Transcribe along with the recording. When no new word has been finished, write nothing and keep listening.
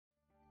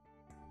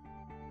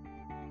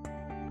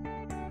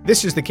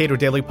This is the Cato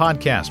Daily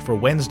Podcast for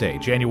Wednesday,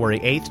 January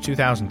 8th,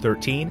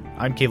 2013.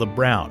 I'm Caleb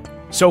Brown.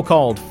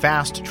 So-called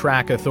Fast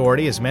Track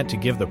Authority is meant to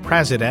give the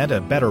president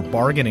a better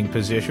bargaining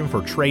position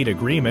for trade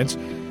agreements,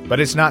 but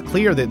it's not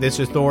clear that this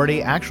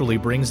authority actually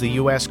brings the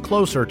U.S.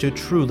 closer to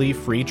truly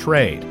free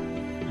trade.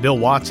 Bill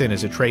Watson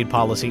is a trade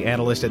policy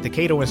analyst at the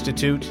Cato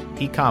Institute.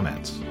 He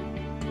comments.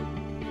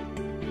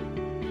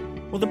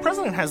 Well, the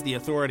president has the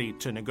authority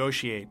to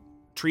negotiate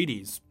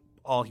treaties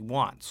all he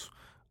wants.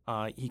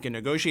 He can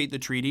negotiate the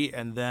treaty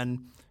and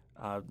then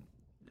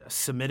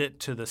submit it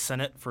to the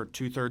Senate for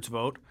two-thirds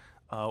vote,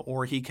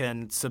 or he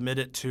can submit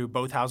it to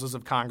both houses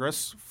of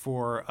Congress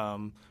for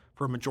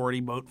a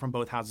majority vote from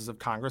both houses of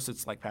Congress.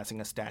 It's like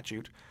passing a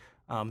statute.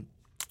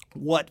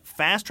 What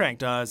Fast Track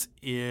does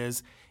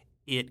is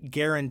it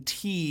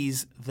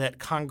guarantees that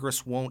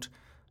Congress won't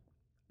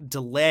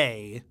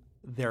delay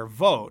their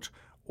vote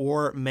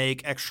or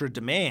make extra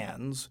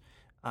demands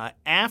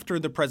after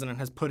the president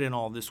has put in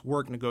all this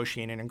work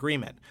negotiating an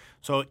agreement.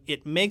 So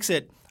it makes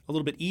it a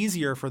little bit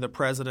easier for the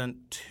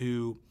president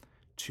to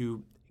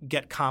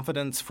get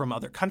confidence from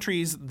other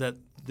countries that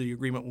the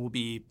agreement will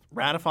be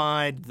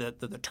ratified, that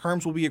the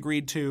terms will be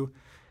agreed to.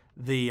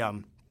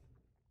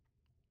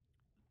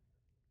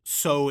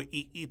 So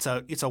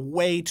it's a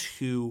way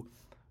to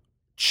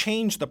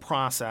change the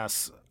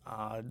process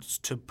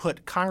to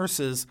put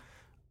Congress's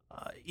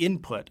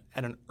input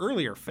at an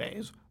earlier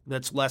phase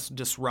that's less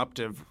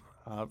disruptive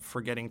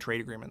for getting trade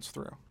agreements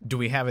through. Do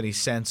we have any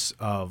sense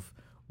of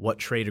what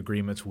trade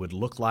agreements would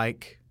look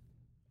like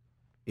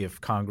if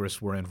Congress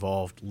were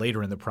involved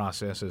later in the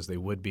process as they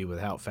would be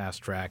without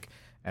Fast Track,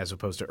 as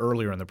opposed to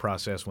earlier in the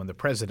process when the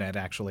president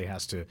actually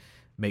has to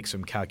make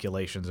some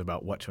calculations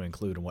about what to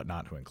include and what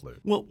not to include?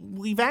 Well,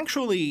 we've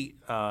actually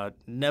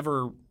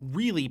never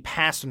really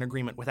passed an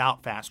agreement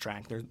without Fast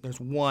Track. There's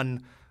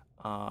one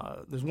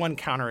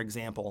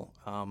counterexample,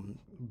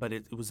 but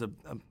it was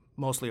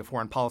mostly a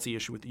foreign policy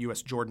issue with the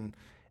U.S.-Jordan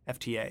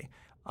FTA.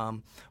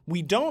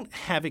 We don't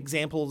have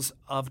examples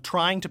of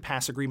trying to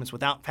pass agreements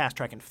without Fast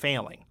Track and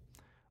failing.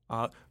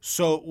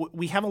 So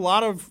we have a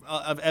lot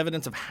of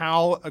evidence of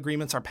how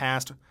agreements are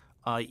passed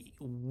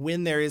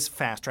when there is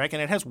Fast Track,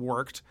 and it has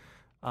worked.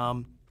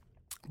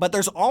 But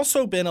there's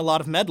also been a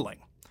lot of meddling.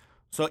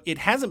 So it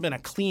hasn't been a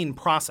clean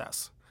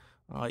process.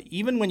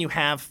 Even when you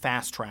have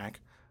Fast Track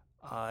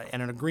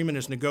and an agreement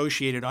is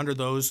negotiated under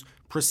those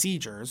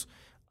procedures,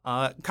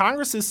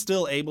 Congress is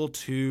still able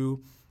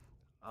to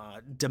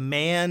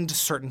demand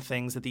certain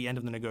things at the end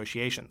of the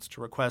negotiations, to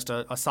request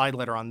a side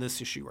letter on this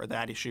issue or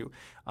that issue.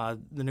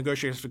 The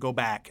negotiators to go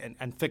back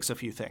and fix a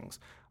few things.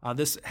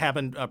 This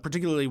happened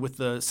particularly with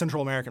the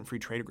Central American Free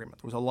Trade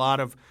Agreement. There was a lot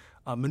of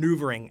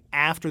maneuvering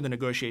after the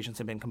negotiations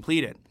had been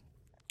completed.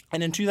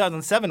 And in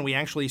 2007, we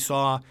actually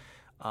saw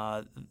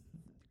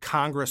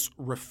Congress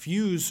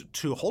refuse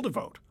to hold a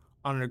vote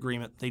on an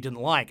agreement they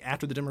didn't like.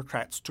 After the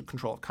Democrats took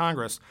control of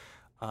Congress,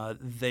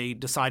 they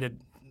decided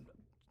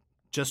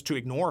just to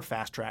ignore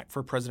Fast Track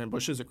for President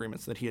Bush's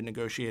agreements that he had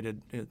negotiated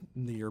in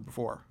the year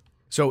before.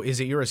 So is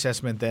it your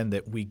assessment then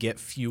that we get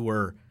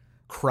fewer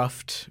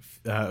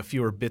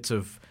fewer bits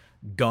of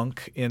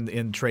gunk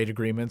in trade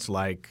agreements,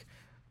 like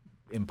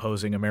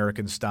imposing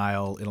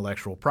American-style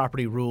intellectual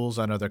property rules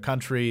on other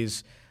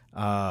countries,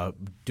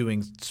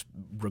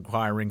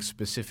 requiring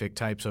specific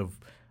types of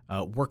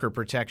worker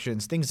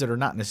protections, things that are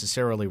not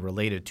necessarily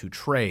related to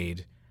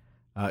trade?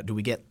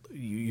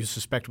 You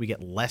suspect we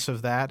get less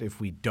of that if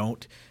we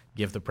don't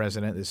give the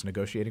president this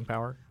negotiating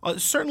power?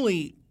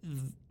 Certainly,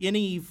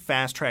 any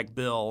Fast Track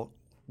bill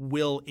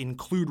will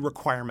include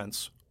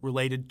requirements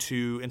related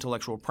to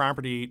intellectual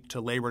property, to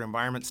labor and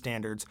environment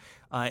standards,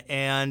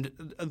 and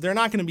they're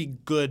not going to be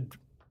good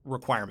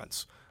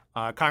requirements.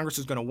 Congress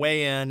is going to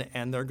weigh in,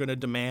 and they're going to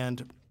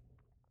demand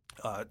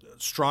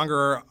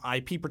stronger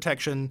IP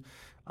protection.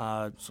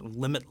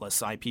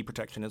 Limitless IP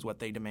protection is what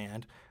they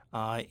demand.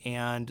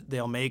 And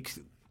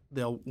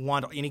they'll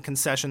want any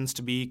concessions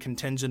to be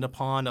contingent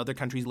upon other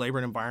countries' labor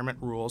and environment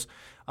rules.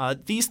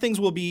 These things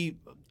will be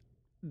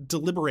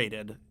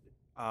deliberated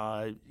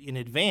in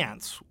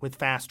advance with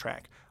Fast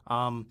Track.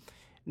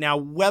 Now,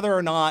 whether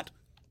or not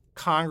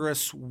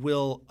Congress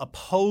will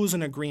oppose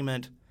an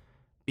agreement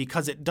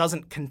because it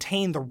doesn't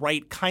contain the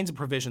right kinds of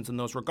provisions in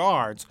those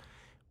regards,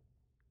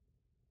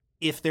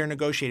 if they're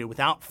negotiated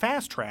without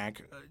Fast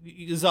Track,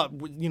 is up.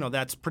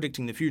 That's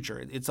predicting the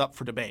future. It's up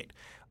for debate.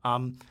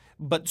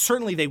 But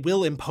certainly they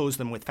will impose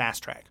them with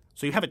Fast Track.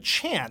 So you have a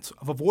chance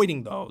of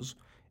avoiding those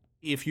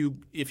if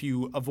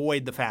you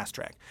avoid the Fast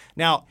Track.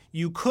 Now,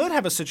 you could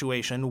have a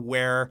situation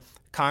where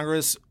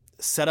Congress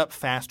set up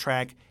Fast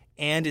Track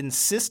and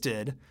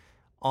insisted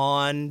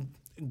on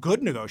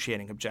good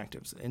negotiating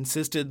objectives,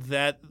 insisted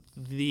that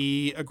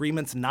the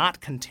agreements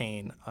not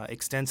contain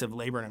extensive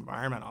labor and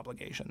environment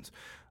obligations.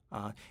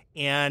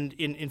 And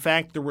in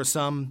fact, there were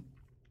some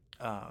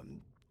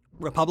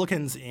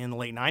Republicans in the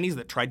late 90s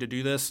that tried to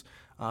do this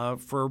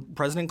for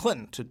President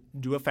Clinton, to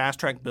do a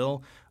fast-track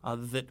bill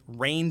that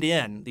reined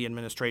in the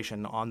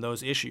administration on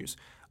those issues.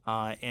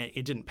 And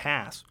it didn't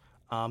pass.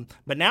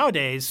 But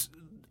nowadays,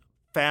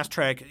 fast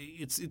track,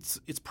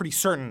 it's pretty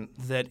certain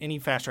that any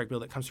fast track bill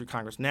that comes through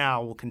Congress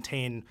now will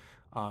contain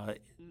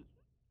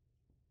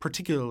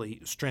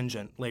particularly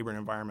stringent labor and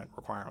environment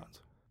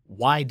requirements.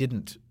 Why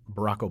didn't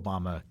Barack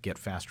Obama get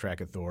fast track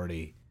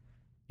authority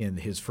in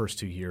his first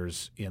 2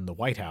 years in the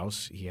White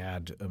House? He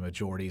had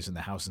majorities in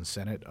the House and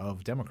Senate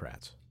of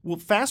Democrats. Well,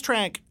 fast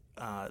track,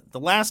 the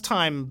last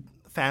time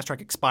fast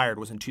track expired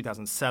was in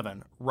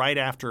 2007, right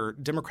after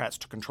Democrats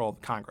took control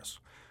of Congress.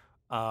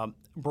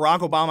 Barack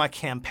Obama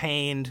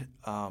campaigned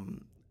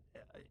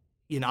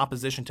in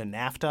opposition to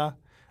NAFTA.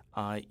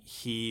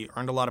 He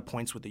earned a lot of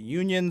points with the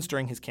unions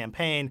during his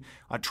campaign.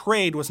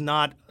 Trade was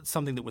not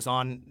something that was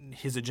on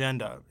his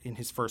agenda in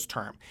his first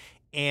term.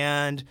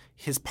 And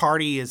his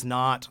party is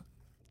not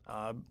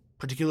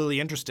particularly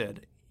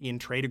interested in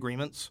trade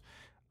agreements.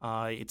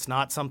 It's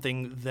not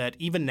something that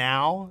even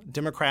now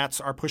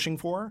Democrats are pushing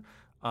for.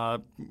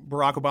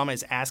 Barack Obama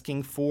is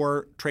asking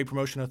for trade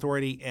promotion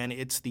authority, and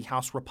it's the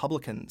House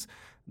Republicans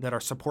that are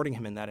supporting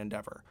him in that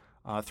endeavor.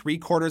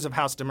 3/4 of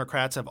House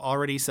Democrats have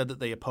already said that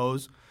they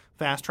oppose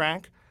fast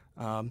track.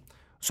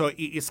 So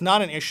it's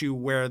not an issue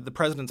where the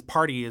president's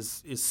party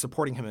is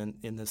supporting him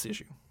in this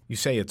issue. You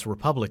say it's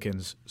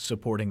Republicans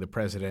supporting the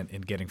president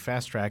in getting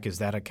fast track. Is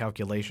that a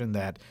calculation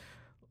that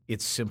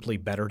it's simply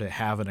better to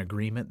have an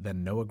agreement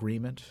than no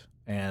agreement?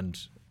 And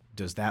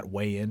does that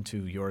weigh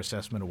into your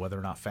assessment of whether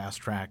or not fast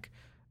track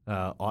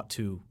ought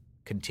to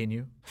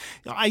continue?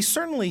 I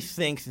certainly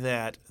think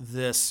that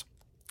this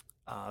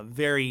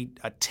very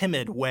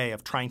timid way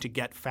of trying to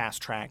get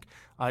fast track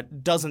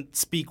doesn't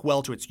speak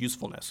well to its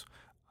usefulness.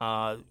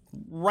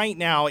 Right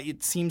now,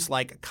 it seems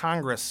like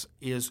Congress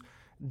is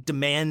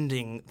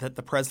demanding that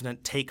the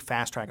president take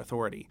fast track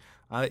authority.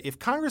 If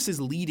Congress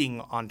is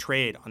leading on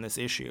trade on this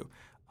issue,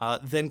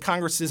 then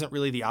Congress isn't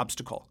really the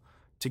obstacle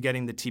to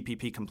getting the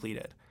TPP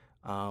completed.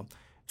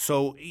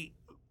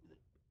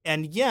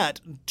 And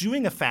yet,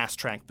 doing a fast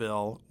track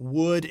bill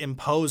would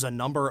impose a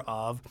number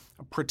of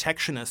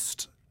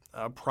protectionist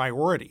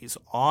priorities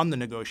on the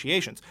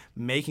negotiations,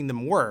 making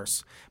them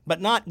worse, but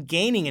not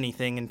gaining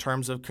anything in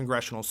terms of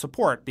congressional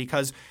support,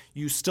 because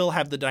you still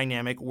have the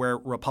dynamic where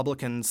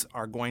Republicans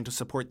are going to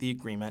support the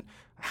agreement,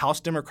 House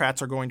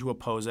Democrats are going to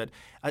oppose it,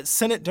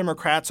 Senate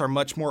Democrats are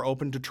much more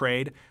open to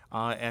trade,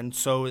 and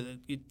so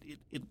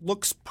it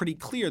looks pretty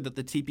clear that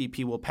the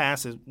TPP will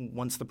pass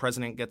once the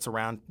president gets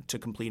around to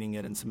completing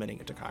it and submitting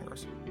it to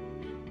Congress.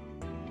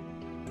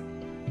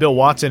 Bill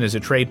Watson is a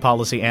trade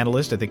policy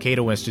analyst at the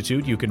Cato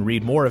Institute. You can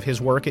read more of his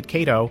work at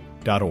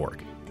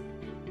cato.org.